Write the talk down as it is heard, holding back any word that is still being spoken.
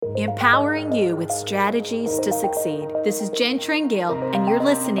empowering you with strategies to succeed. This is Jen Tringale, and you're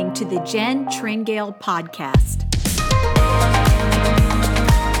listening to the Jen Tringale Podcast.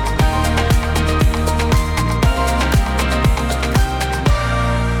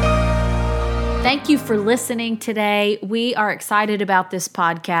 Thank you for listening today. We are excited about this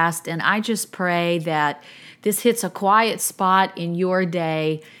podcast, and I just pray that this hits a quiet spot in your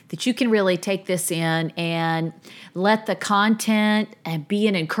day, that you can really take this in and let the content be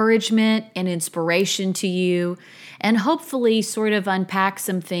an encouragement and inspiration to you, and hopefully sort of unpack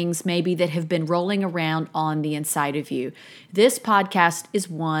some things maybe that have been rolling around on the inside of you. This podcast is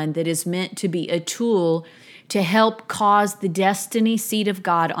one that is meant to be a tool to help cause the destiny seed of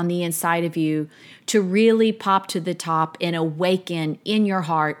God on the inside of you to really pop to the top and awaken in your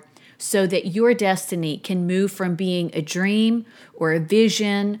heart, so that your destiny can move from being a dream or a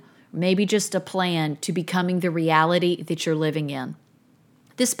vision, maybe just a plan, to becoming the reality that you're living in.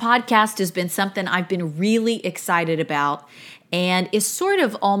 This podcast has been something I've been really excited about, and is sort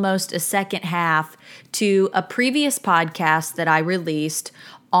of almost a second half to a previous podcast that I released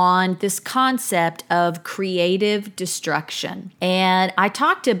on this concept of creative destruction. And I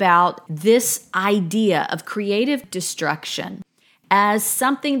talked about this idea of creative destruction as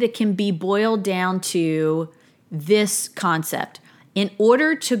something that can be boiled down to this concept. In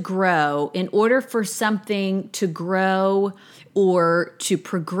order to grow, in order for something to grow or to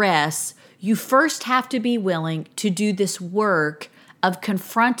progress, you first have to be willing to do this work of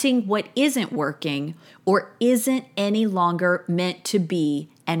confronting what isn't working or isn't any longer meant to be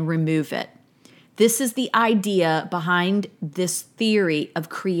and remove it. This is the idea behind this theory of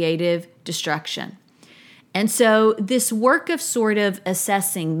creative destruction. And so this work of sort of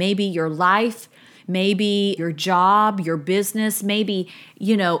assessing maybe your life, maybe your job, your business, maybe,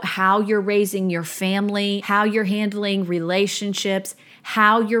 how you're raising your family, how you're handling relationships,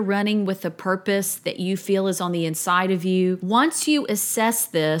 how you're running with a purpose that you feel is on the inside of you. Once you assess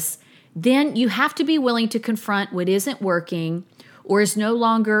this, then you have to be willing to confront what isn't working or is no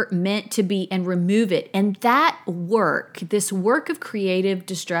longer meant to be and remove it. And that work, this work of creative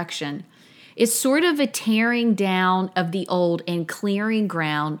destruction, is sort of a tearing down of the old and clearing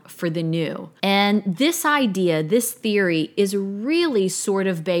ground for the new. And this idea, this theory, is really sort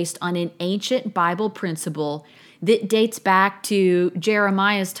of based on an ancient Bible principle that dates back to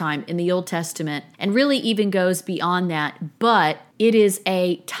Jeremiah's time in the Old Testament and really even goes beyond that. But it is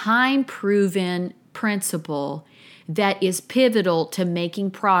a time-proven principle that is pivotal to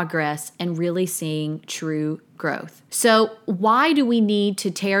making progress and really seeing true growth. So why do we need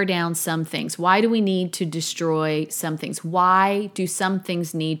to tear down some things? Why do we need to destroy some things? Why do some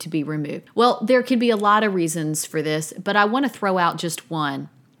things need to be removed? Well, there could be a lot of reasons for this, but I want to throw out just one.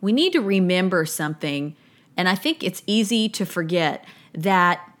 We need to remember something, and I think it's easy to forget,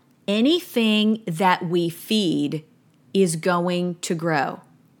 that anything that we feed is going to grow.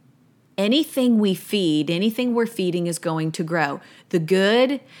 Anything we feed, anything we're feeding is going to grow. The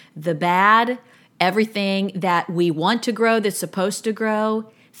good, the bad, everything that we want to grow that's supposed to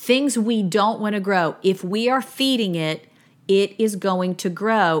grow, things we don't want to grow. If we are feeding it, it is going to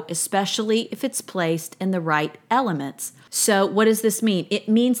grow, especially if it's placed in the right elements. So what does this mean? It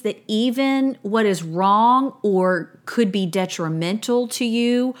means that even what is wrong or could be detrimental to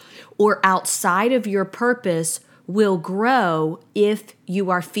you or outside of your purpose will grow if you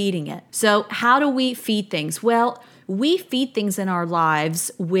are feeding it. So how do we feed things? Well, we feed things in our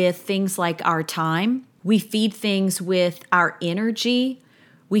lives with things like our time. We feed things with our energy.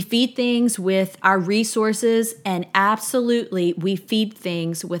 We feed things with our resources. And absolutely, we feed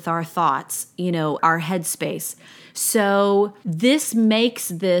things with our thoughts, our headspace. So this makes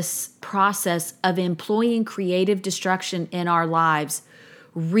this process of employing creative destruction in our lives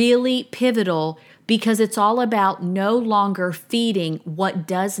really pivotal, because it's all about no longer feeding what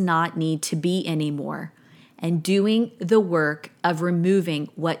does not need to be anymore and doing the work of removing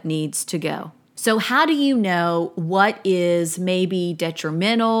what needs to go. So how do you know what is maybe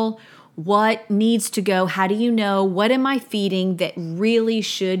detrimental, what needs to go? How do you know what am I feeding that really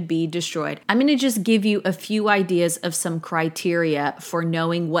should be destroyed? I'm going to just give you a few ideas of some criteria for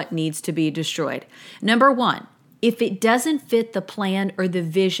knowing what needs to be destroyed. Number one, if it doesn't fit the plan or the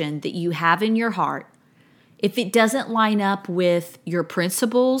vision that you have in your heart, if it doesn't line up with your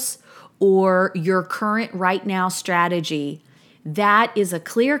principles or your current right now strategy, that is a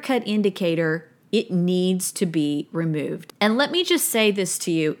clear-cut indicator it needs to be removed. And let me just say this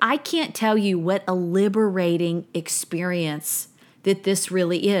to you. I can't tell you what a liberating experience that this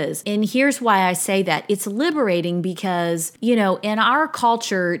really is. And here's why I say that. It's liberating because, in our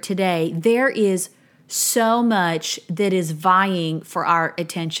culture today, there is so much that is vying for our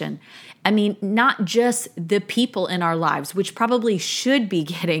attention. I mean, not just the people in our lives, which probably should be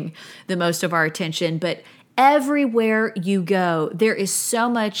getting the most of our attention, but everywhere you go, there is so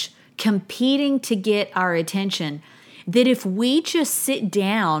much competing to get our attention that if we just sit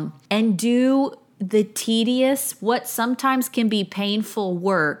down and do the tedious, what sometimes can be painful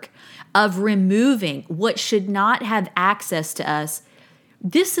work of removing what should not have access to us,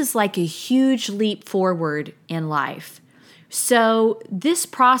 this is like a huge leap forward in life. So this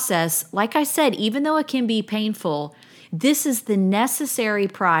process, like I said, even though it can be painful, this is the necessary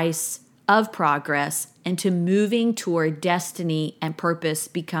price of progress and to moving toward destiny and purpose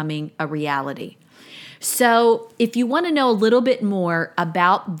becoming a reality. So if you want to know a little bit more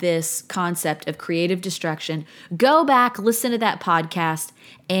about this concept of creative destruction, go back, listen to that podcast,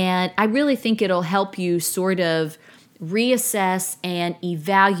 and I really think it'll help you sort of reassess and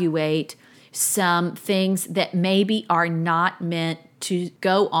evaluate some things that maybe are not meant to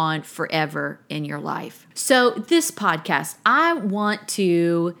go on forever in your life. So this podcast, I want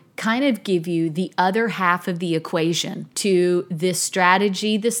to kind of give you the other half of the equation to this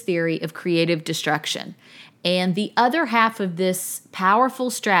strategy, this theory of creative destruction. And the other half of this powerful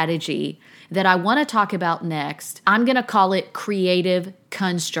strategy that I want to talk about next, I'm going to call it creative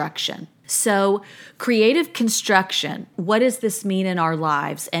construction. So creative construction, what does this mean in our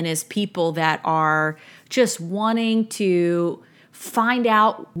lives and as people that are just wanting to find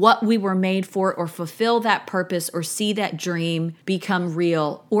out what we were made for or fulfill that purpose or see that dream become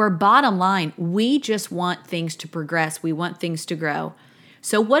real? Or bottom line, we just want things to progress. We want things to grow.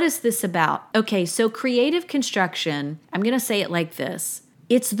 So what is this about? Okay, so creative construction, I'm going to say it like this.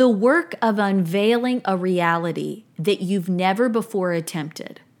 It's the work of unveiling a reality that you've never before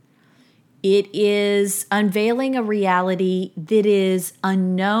attempted. It is unveiling a reality that is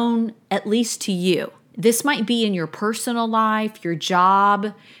unknown, at least to you. This might be in your personal life, your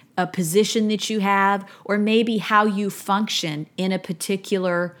job, a position that you have, or maybe how you function in a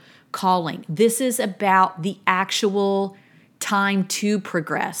particular calling. This is about the actual time to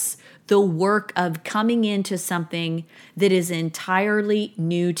progress, the work of coming into something that is entirely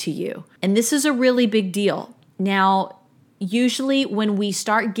new to you. And this is a really big deal. Now, usually when we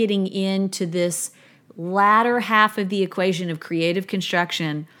start getting into this latter half of the equation of creative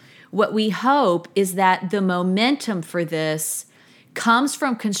construction, what we hope is that the momentum for this comes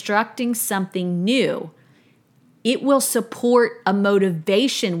from constructing something new. It will support a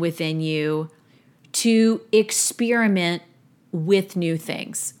motivation within you to experiment with new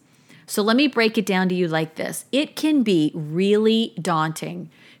things. So let me break it down to you like this. It can be really daunting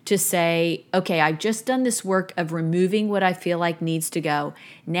to say, okay, I've just done this work of removing what I feel like needs to go.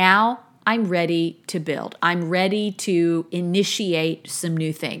 Now I'm ready to build. I'm ready to initiate some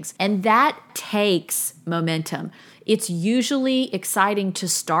new things. And that takes momentum. It's usually exciting to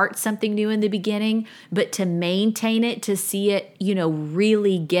start something new in the beginning, but to maintain it, to see it,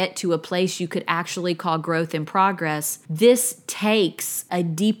 really get to a place you could actually call growth and progress, this takes a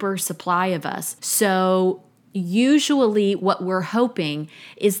deeper supply of us. So usually what we're hoping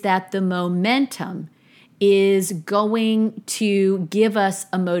is that the momentum is going to give us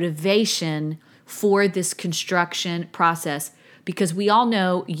a motivation for this construction process, because we all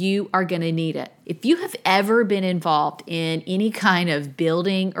know you are going to need it. If you have ever been involved in any kind of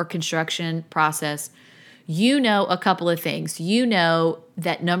building or construction process, you know a couple of things. You know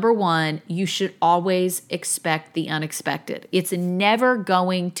that number one, you should always expect the unexpected. It's never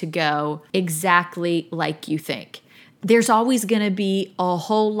going to go exactly like you think. There's always going to be a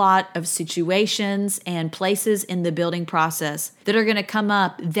whole lot of situations and places in the building process that are going to come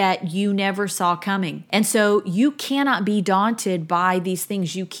up that you never saw coming. And so you cannot be daunted by these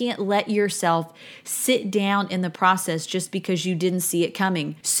things. You can't let yourself sit down in the process just because you didn't see it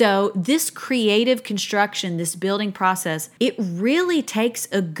coming. So this creative construction, this building process, it really takes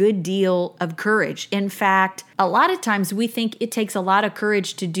a good deal of courage. In fact, a lot of times we think it takes a lot of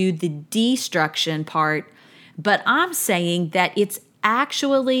courage to do the destruction part, but I'm saying that it's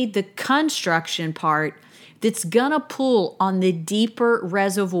actually the construction part that's going to pull on the deeper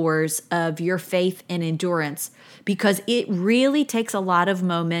reservoirs of your faith and endurance, because it really takes a lot of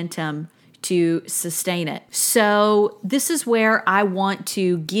momentum to sustain it. So this is where I want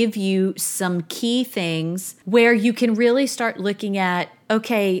to give you some key things where you can really start looking at,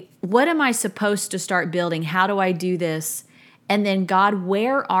 okay, what am I supposed to start building? How do I do this? And then, God,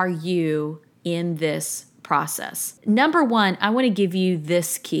 where are you in this process? Number one, I want to give you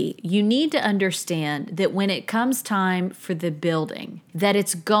this key. You need to understand that when it comes time for the building, that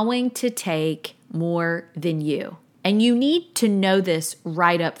it's going to take more than you. And you need to know this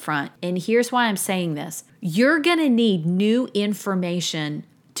right up front. And here's why I'm saying this. You're going to need new information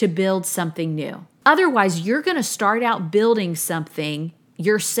to build something new. Otherwise, you're going to start out building something.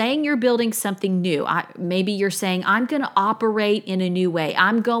 You're saying you're building something new. Maybe you're saying, I'm going to operate in a new way.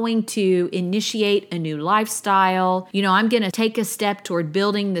 I'm going to initiate a new lifestyle. I'm going to take a step toward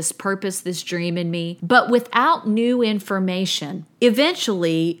building this purpose, this dream in me. But without new information,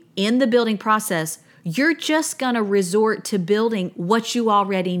 eventually in the building process, you're just going to resort to building what you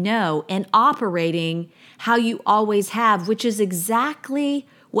already know and operating how you always have, which is exactly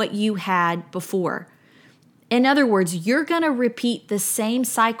what you had before. In other words, you're going to repeat the same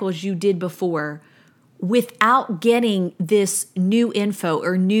cycles you did before without getting this new info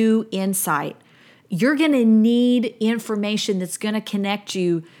or new insight. You're going to need information that's going to connect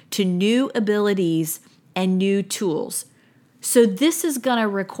you to new abilities and new tools. So this is going to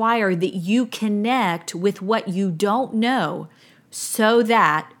require that you connect with what you don't know so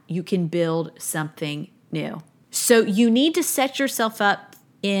that you can build something new. So you need to set yourself up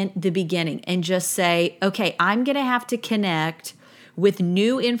in the beginning and just say, okay, I'm going to have to connect with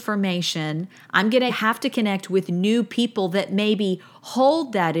new information. I'm going to have to connect with new people that maybe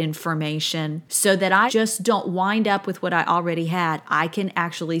hold that information so that I just don't wind up with what I already had. I can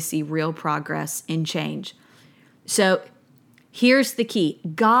actually see real progress and change. So here's the key.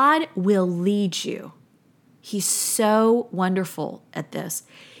 God will lead you. He's so wonderful at this.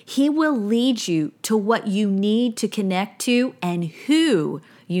 He will lead you to what you need to connect to and who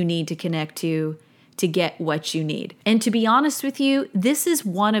you need to connect to get what you need. And to be honest with you, this is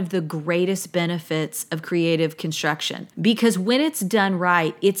one of the greatest benefits of creative construction, because when it's done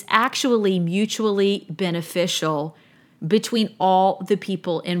right, it's actually mutually beneficial between all the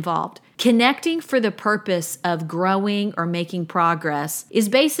people involved. Connecting for the purpose of growing or making progress is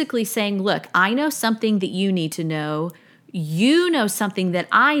basically saying, look, I know something that you need to know. You know something that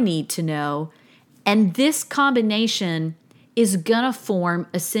I need to know. And this combination is going to form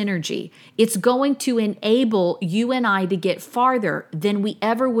a synergy. It's going to enable you and I to get farther than we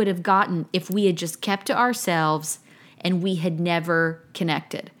ever would have gotten if we had just kept to ourselves and we had never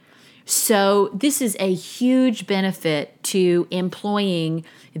connected. So this is a huge benefit to employing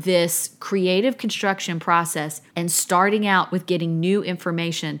this creative construction process and starting out with getting new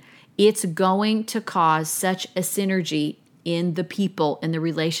information. It's going to cause such a synergy in the people and the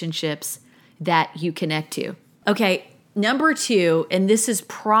relationships that you connect to. Okay, number 2, and this is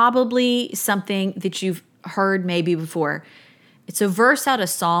probably something that you've heard maybe before. It's a verse out of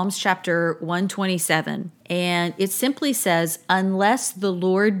Psalms chapter 127, and it simply says, unless the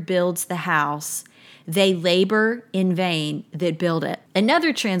Lord builds the house, they labor in vain that build it.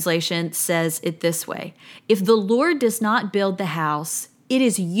 Another translation says it this way, if the Lord does not build the house, it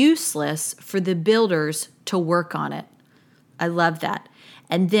is useless for the builders to work on it. I love that.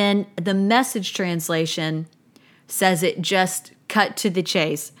 And then the Message translation says it just cut to the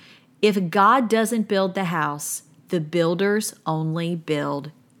chase. If God doesn't build the house, the builders only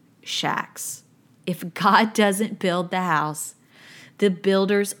build shacks. If God doesn't build the house, the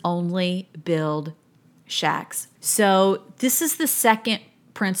builders only build shacks. So this is the second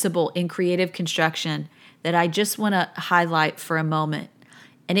principle in creative construction that I just want to highlight for a moment.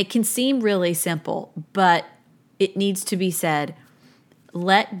 And it can seem really simple, but it needs to be said.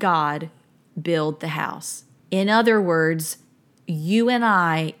 Let God build the house. In other words, you and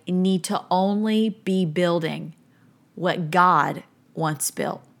I need to only be building what God wants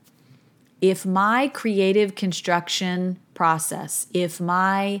built. If my creative construction process, if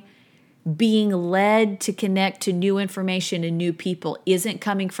my being led to connect to new information and new people isn't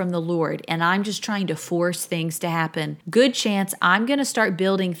coming from the Lord, and I'm just trying to force things to happen, good chance I'm going to start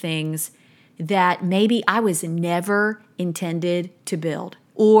building things that maybe I was never intended to build.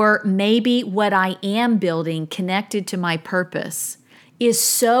 Or maybe what I am building connected to my purpose is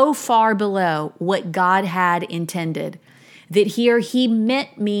so far below what God had intended that here He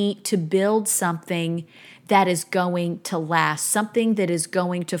meant me to build something that is going to last, something that is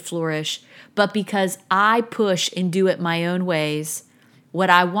going to flourish. But because I push and do it my own ways, what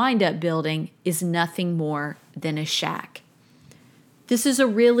I wind up building is nothing more than a shack. This is a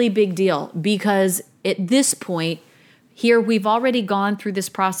really big deal because at this point, here we've already gone through this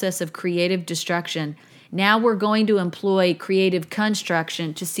process of creative destruction. Now we're going to employ creative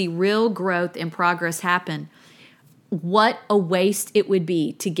construction to see real growth and progress happen. What a waste it would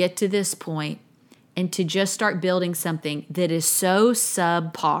be to get to this point and to just start building something that is so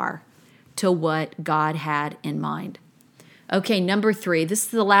subpar to what God had in mind. Okay, number 3. This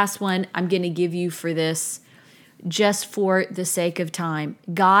is the last one I'm going to give you for this, just for the sake of time.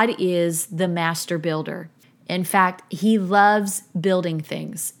 God is the master builder. In fact, he loves building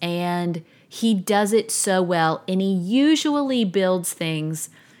things, and he does it so well. And he usually builds things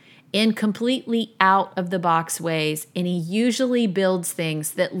in completely out of the box ways. And he usually builds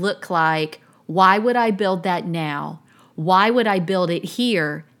things that look like, why would I build that now? Why would I build it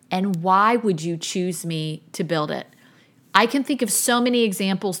here? And why would you choose me to build it? I can think of so many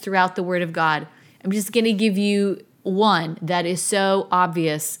examples throughout the Word of God. I'm just going to give you one that is so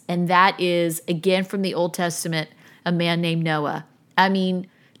obvious, and that is, again, from the Old Testament, a man named Noah. I mean,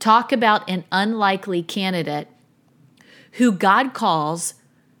 talk about an unlikely candidate who God calls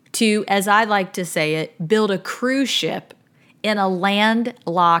to, as I like to say it, build a cruise ship in a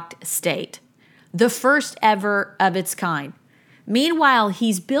landlocked state, the first ever of its kind. Meanwhile,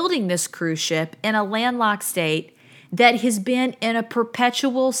 he's building this cruise ship in a landlocked state that has been in a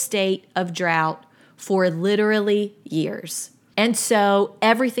perpetual state of drought for literally years. And so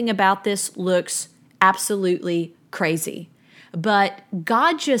everything about this looks absolutely crazy. But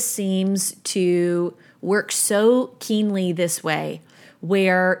God just seems to work so keenly this way,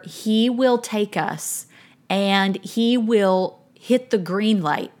 where he will take us and he will hit the green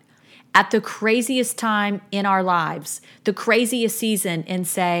light at the craziest time in our lives, the craziest season, and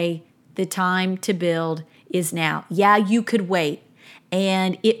say, the time to build is now. Yeah, you could wait,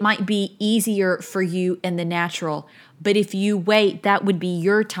 and it might be easier for you in the natural, but if you wait, that would be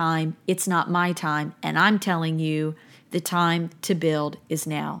your time. It's not my time, and I'm telling you, the time to build is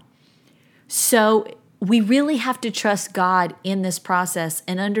now. So we really have to trust God in this process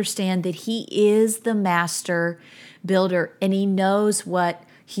and understand that he is the master builder, and he knows what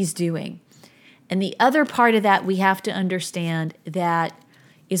he's doing. And the other part of that we have to understand that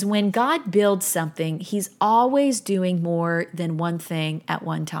is when God builds something, he's always doing more than one thing at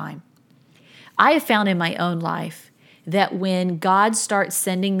one time. I have found in my own life that when God starts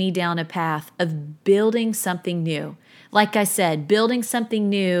sending me down a path of building something new, like I said, building something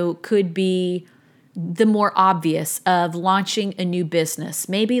new could be the more obvious of launching a new business,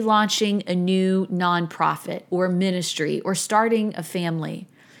 maybe launching a new nonprofit or ministry or starting a family.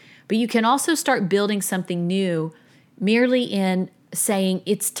 But you can also start building something new merely in saying,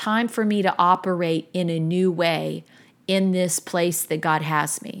 it's time for me to operate in a new way in this place that God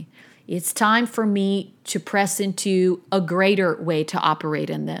has me. It's time for me to press into a greater way to operate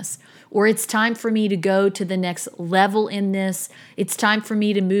in this. Or it's time for me to go to the next level in this. It's time for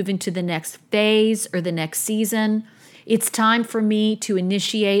me to move into the next phase or the next season. It's time for me to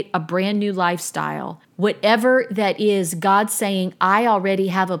initiate a brand new lifestyle. Whatever that is, God's saying, I already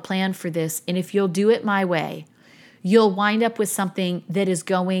have a plan for this. And if you'll do it my way, you'll wind up with something that is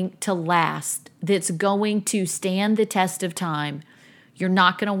going to last, that's going to stand the test of time. You're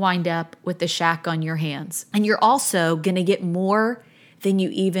not going to wind up with a shack on your hands. And you're also going to get more than you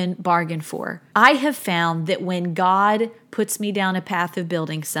even bargained for. I have found that when God puts me down a path of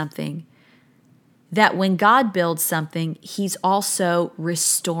building something, that when God builds something, he's also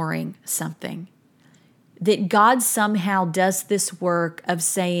restoring something. That God somehow does this work of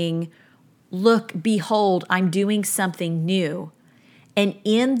saying, look, behold, I'm doing something new. And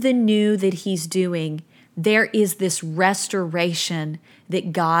in the new that he's doing, there is this restoration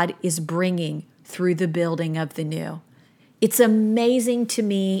that God is bringing through the building of the new. It's amazing to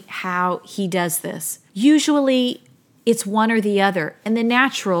me how he does this. Usually it's one or the other. In the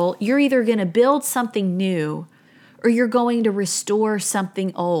natural, you're either going to build something new or you're going to restore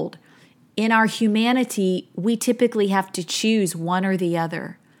something old. In our humanity, we typically have to choose one or the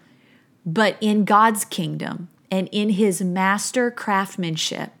other. But in God's kingdom and in his master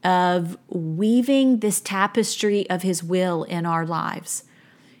craftsmanship of weaving this tapestry of his will in our lives,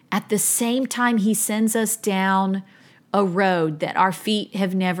 at the same time he sends us down a road that our feet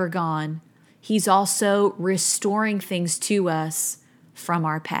have never gone, he's also restoring things to us from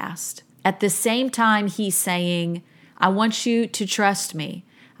our past. At the same time, he's saying, I want you to trust me.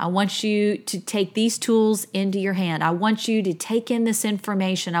 I want you to take these tools into your hand. I want you to take in this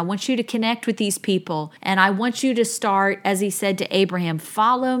information. I want you to connect with these people. And I want you to start, as he said to Abraham,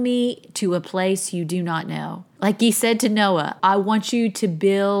 follow me to a place you do not know. Like he said to Noah, I want you to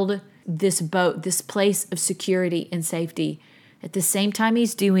build this boat, this place of security and safety. At the same time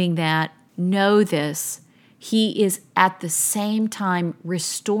he's doing that, know this, he is at the same time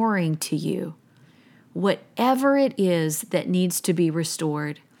restoring to you whatever it is that needs to be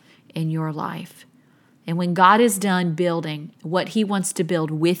restored in your life. And when God is done building what he wants to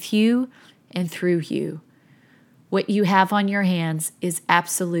build with you and through you, what you have on your hands is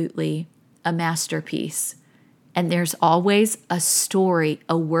absolutely a masterpiece. And there's always a story,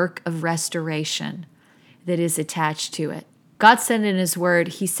 a work of restoration that is attached to it. God said in His Word,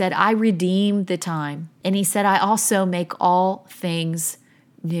 He said, I redeem the time. And He said, I also make all things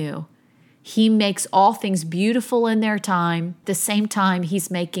new. He makes all things beautiful in their time. At the same time,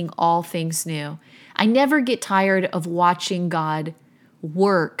 He's making all things new. I never get tired of watching God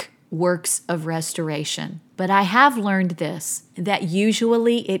works of restoration. But I have learned this, that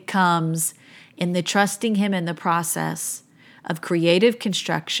usually it comes in the trusting Him in the process of creative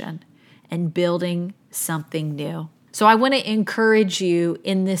construction and building something new. So I want to encourage you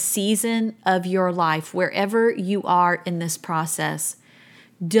in this season of your life, wherever you are in this process,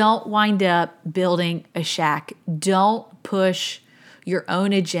 don't wind up building a shack. Don't push your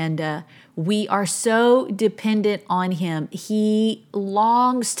own agenda. We are so dependent on Him. He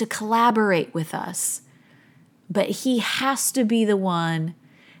longs to collaborate with us, but He has to be the one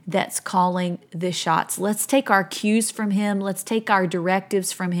that's calling the shots. Let's take our cues from Him. Let's take our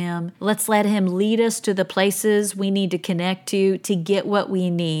directives from Him. Let's let Him lead us to the places we need to connect to get what we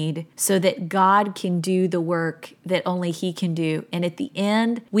need so that God can do the work that only He can do. And at the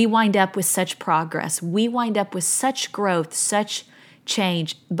end, we wind up with such progress. We wind up with such growth, such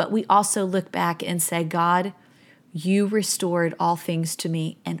change. But we also look back and say, God, You restored all things to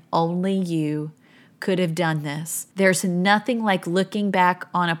me, and only You could have done this. There's nothing like looking back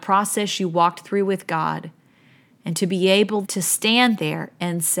on a process you walked through with God and to be able to stand there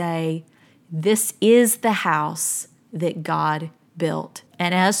and say, this is the house that God built.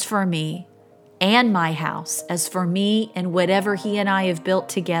 And as for me and my house, as for me and whatever He and I have built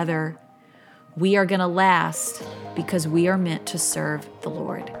together, we are going to last because we are meant to serve the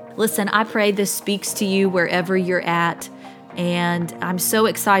Lord. Listen, I pray this speaks to you wherever you're at. And I'm so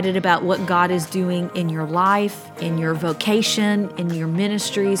excited about what God is doing in your life, in your vocation, in your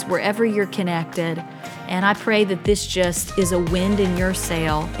ministries, wherever you're connected. And I pray that this just is a wind in your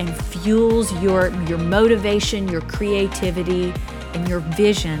sail and fuels your motivation, your creativity, and your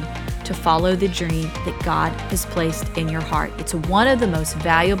vision to follow the dream that God has placed in your heart. It's one of the most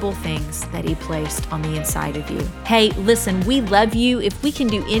valuable things that He placed on the inside of you. Hey, listen, we love you. If we can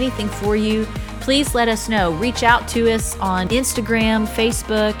do anything for you, please let us know. Reach out to us on Instagram,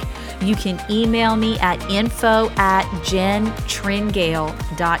 Facebook. You can email me at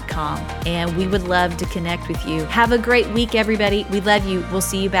info@jentringale.com, and we would love to connect with you. Have a great week, everybody. We love you. We'll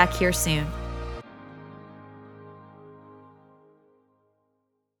see you back here soon.